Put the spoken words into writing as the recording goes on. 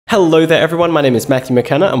Hello there everyone, my name is Mathew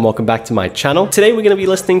McKenna and welcome back to my channel. Today we're going to be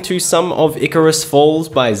listening to some of ICARUS Falls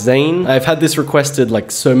by Zayn. I've had this requested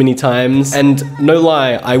like so many times, and no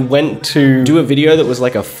lie, I went to do a video that was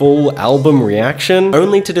like a full album reaction,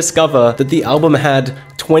 only to discover that the album had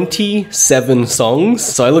 27 songs.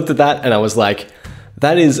 So I looked at that and I was like,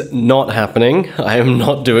 that is not happening. I am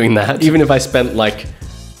not doing that. Even if I spent like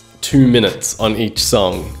 2 minutes on each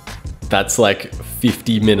song, that's like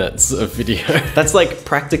 50 minutes of video. That's like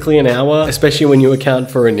practically an hour, especially when you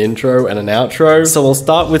account for an intro and an outro. So I'll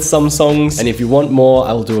start with some songs, and if you want more,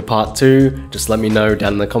 I'll do a part 2. Just let me know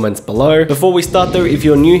down in the comments below. Before we start though, if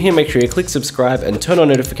you're new here, make sure you click subscribe and turn on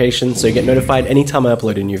notifications so you get notified anytime I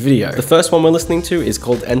upload a new video. The first one we're listening to is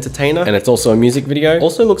called Entertainer, and it's also a music video.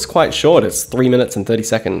 Also looks quite short, it's 3 minutes and 30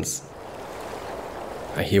 seconds.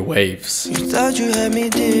 I hear waves. You thought you had me,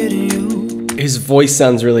 didn't you? His voice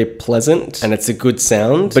sounds really pleasant and it's a good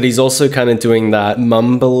sound, but he's also kind of doing that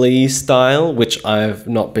mumbly style, which I've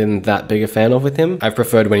not been that big a fan of with him. I've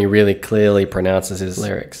preferred when he really clearly pronounces his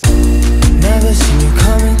lyrics. Never seen you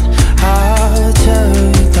coming, I'll tell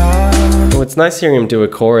you that. Well, it's nice hearing him do a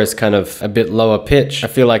chorus kind of a bit lower pitch. I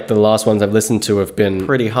feel like the last ones I've listened to have been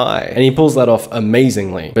pretty high, and he pulls that off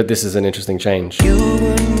amazingly, but this is an interesting change. You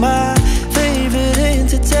were my favorite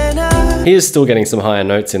entertainer. He is still getting some higher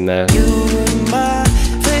notes in there.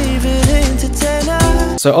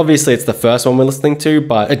 So obviously it's the first one we're listening to,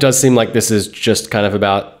 but it does seem like this is just kind of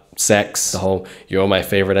about sex, the whole "you're my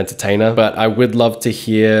favorite entertainer." But I would love to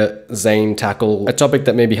hear Zayn tackle a topic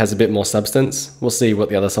that maybe has a bit more substance. We'll see what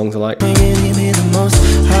the other songs are like.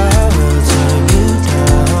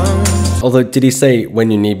 Although, did he say,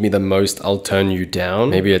 "when you need me the most, I'll turn you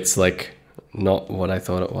down"? Maybe it's like not what I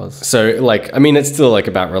thought it was. So like, I mean, it's still like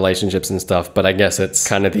about relationships and stuff, but I guess it's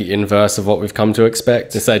kind of the inverse of what we've come to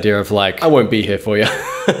expect. This idea of like, I won't be here for you.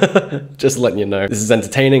 Just letting you know. This is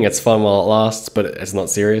entertaining, it's fun while it lasts, but it's not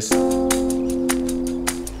serious.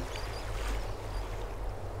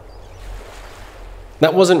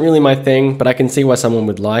 That wasn't really my thing, but I can see why someone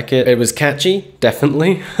would like it. It was catchy,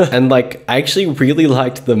 definitely. And like, I actually really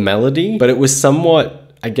liked the melody, but it was somewhat,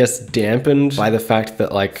 I guess, dampened by the fact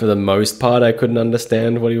that like for the most part I couldn't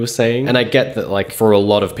understand what he was saying. And I get that like for a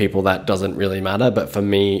lot of people that doesn't really matter, but for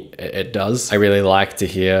me it does. I really like to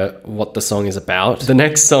hear what the song is about. The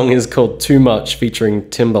next song is called Too Much featuring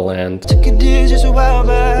Timbaland. Took a deal just a while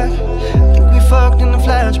back. I think we fucked in the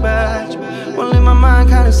flashback. Only my mind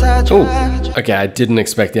kind of sidetracked. Okay, I didn't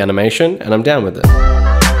expect the animation and I'm down with it.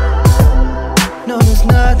 No, there's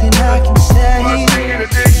nothing I can say.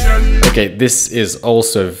 Okay, this is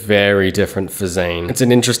also very different for Zayn. It's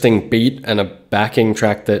an interesting beat and a backing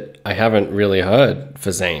track that I haven't really heard for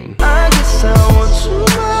Zayn.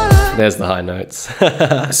 There's the high notes.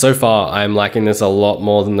 So far, I'm liking this a lot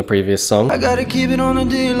more than the previous song. I gotta keep it on a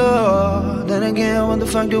dealer. Then again, what the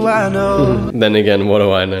fuck do I know? Then again, what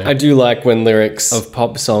do I know? I do like when lyrics of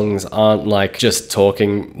pop songs aren't like just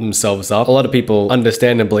talking themselves up. A lot of people,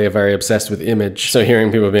 understandably, are very obsessed with image. So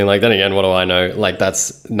hearing people being like, then again, what do I know? Like,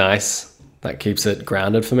 that's nice. That keeps it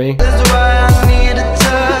grounded for me.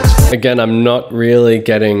 Again, I'm not really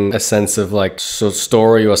getting a sense of like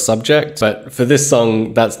story or subject, but for this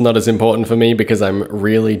song, that's not as important for me because I'm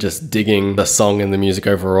really just digging the song and the music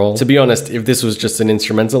overall. To be honest, if this was just an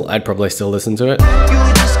instrumental, I'd probably still listen to it.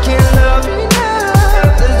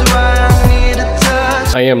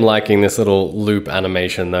 I am liking this little loop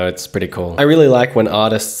animation though, it's pretty cool. I really like when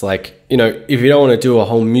artists like, you know, if you don't want to do a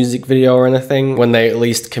whole music video or anything, when they at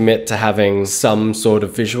least commit to having some sort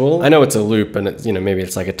of visual. I know it's a loop and it's, you know, maybe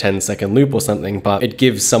it's like a 10-second loop or something, but it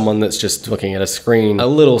gives someone that's just looking at a screen a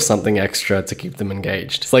little something extra to keep them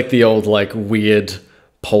engaged. It's like the old like weird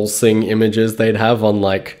pulsing images they'd have on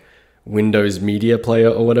like Windows Media Player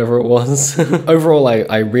or whatever it was. Overall,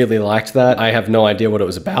 I really liked that. I have no idea what it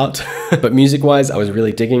was about, but music-wise, I was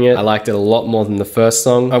really digging it. I liked it a lot more than the first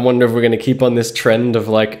song. I wonder if we're gonna keep on this trend of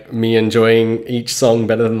like me enjoying each song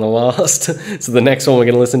better than the last. So the next one we're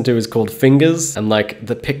gonna listen to is called Fingers, and like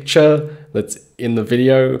the picture that's in the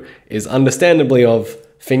video is understandably of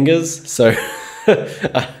fingers, so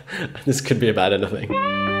this could be about anything.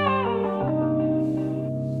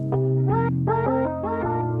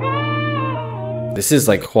 This is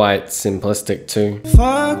like quite simplistic too.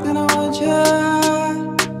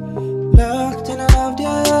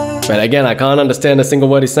 But again, I can't understand a single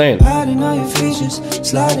word he's saying.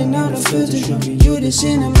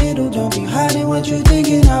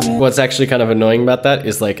 What's actually kind of annoying about that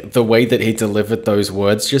is like the way that he delivered those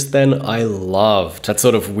words just then. I loved that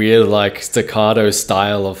sort of weird like staccato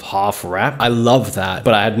style of half rap. I love that,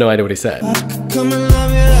 but I had no idea what he said.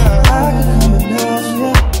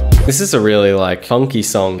 This is a really like funky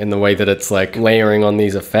song in the way that it's like layering on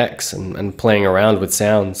these effects and playing around with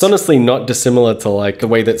sounds. It's honestly not dissimilar to like the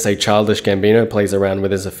way that say Childish Gambino plays around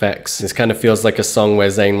with his effects. This kind of feels like a song where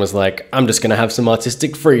Zayn was like, I'm just gonna have some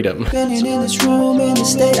artistic freedom.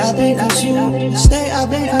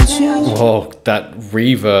 Oh, that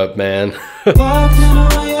reverb, man.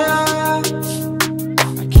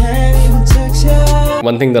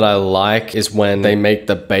 One thing that I like is when they make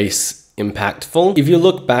the bass impactful. If you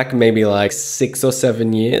look back maybe like 6 or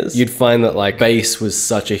 7 years, you'd find that like bass was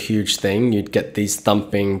such a huge thing. You'd get these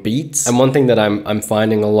thumping beats. And one thing that I'm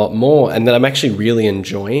finding a lot more and that I'm actually really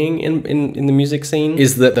enjoying in the music scene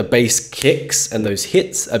is that the bass kicks and those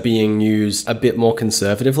hits are being used a bit more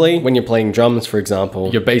conservatively. When you're playing drums, for example,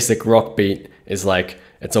 your basic rock beat is like,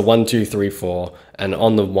 it's a 1, 2, 3, 4, and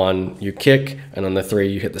on the 1 you kick, and on the 3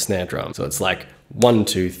 you hit the snare drum. So it's like 1,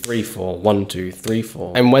 2, 3, 4, 1, 2, 3,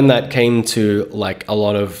 4. And when that came to like a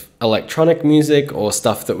lot of electronic music or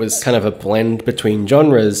stuff that was kind of a blend between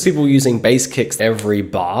genres, people using bass kicks every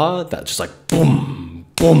bar, that's just like boom,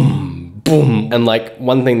 boom, boom. And like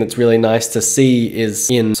one thing that's really nice to see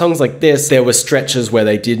is in songs like this, there were stretches where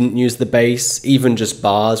they didn't use the bass, even just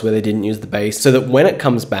bars where they didn't use the bass, so that when it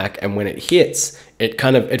comes back and when it hits,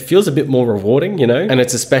 it feels a bit more rewarding, you know? And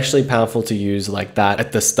it's especially powerful to use like that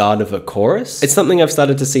at the start of a chorus. It's something I've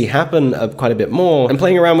started to see happen quite a bit more, and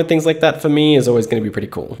playing around with things like that for me is always gonna be pretty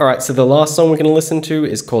cool. All right, so the last song we're gonna listen to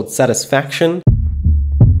is called Satisfaction.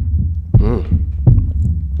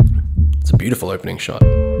 It's a beautiful opening shot.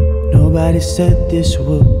 Nobody said this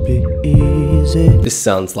would be easy. This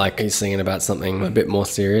sounds like he's singing about something a bit more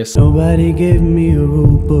serious. Nobody gave me a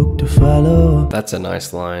rule book to follow. That's a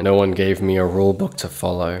nice line. No one gave me a rule book to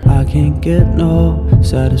follow. I can't get no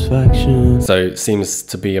satisfaction. So it seems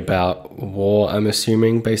to be about war, I'm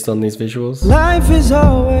assuming, based on these visuals. Life is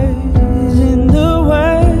always in the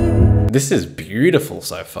way. This is beautiful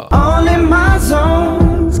so far. All in my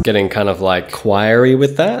zone. It's getting kind of like choiry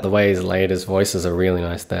with that. The way he's laid his voices are really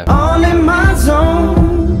nice there. All in my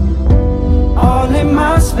zone. All in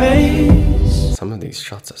my space. Some of these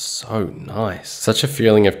shots are so nice. Such a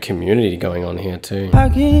feeling of community going on here too. I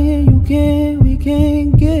can't, you can't, we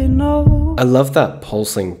can't get no. I love that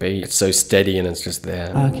pulsing beat. It's so steady and it's just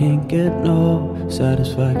there. I can't get no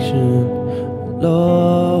satisfaction,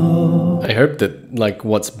 Lord. I hope that like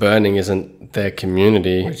what's burning isn't their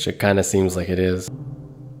community, which it kind of seems like it is.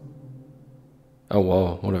 Oh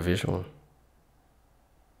whoa, what a visual.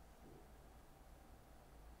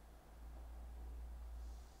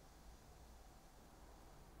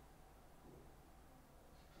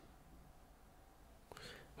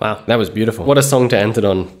 Wow, that was beautiful. What a song to end it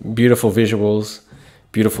on. Beautiful visuals,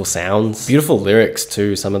 beautiful sounds, beautiful lyrics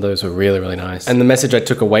too. Some of those were really, really nice. And the message I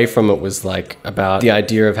took away from it was like about the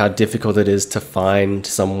idea of how difficult it is to find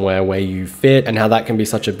somewhere where you fit and how that can be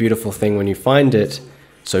such a beautiful thing when you find it.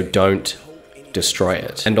 So don't destroy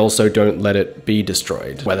it, and also don't let it be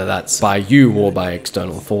destroyed, whether that's by you or by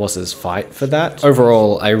external forces. Fight for that.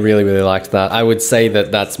 Overall, I really, really liked that. I would say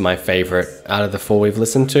that that's my favorite out of the 4 we've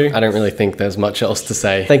listened to. I don't really think there's much else to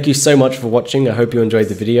say. Thank you so much for watching. I hope you enjoyed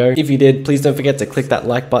the video. If you did, please don't forget to click that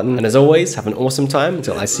like button, and as always, have an awesome time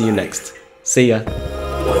until I see you next. See ya.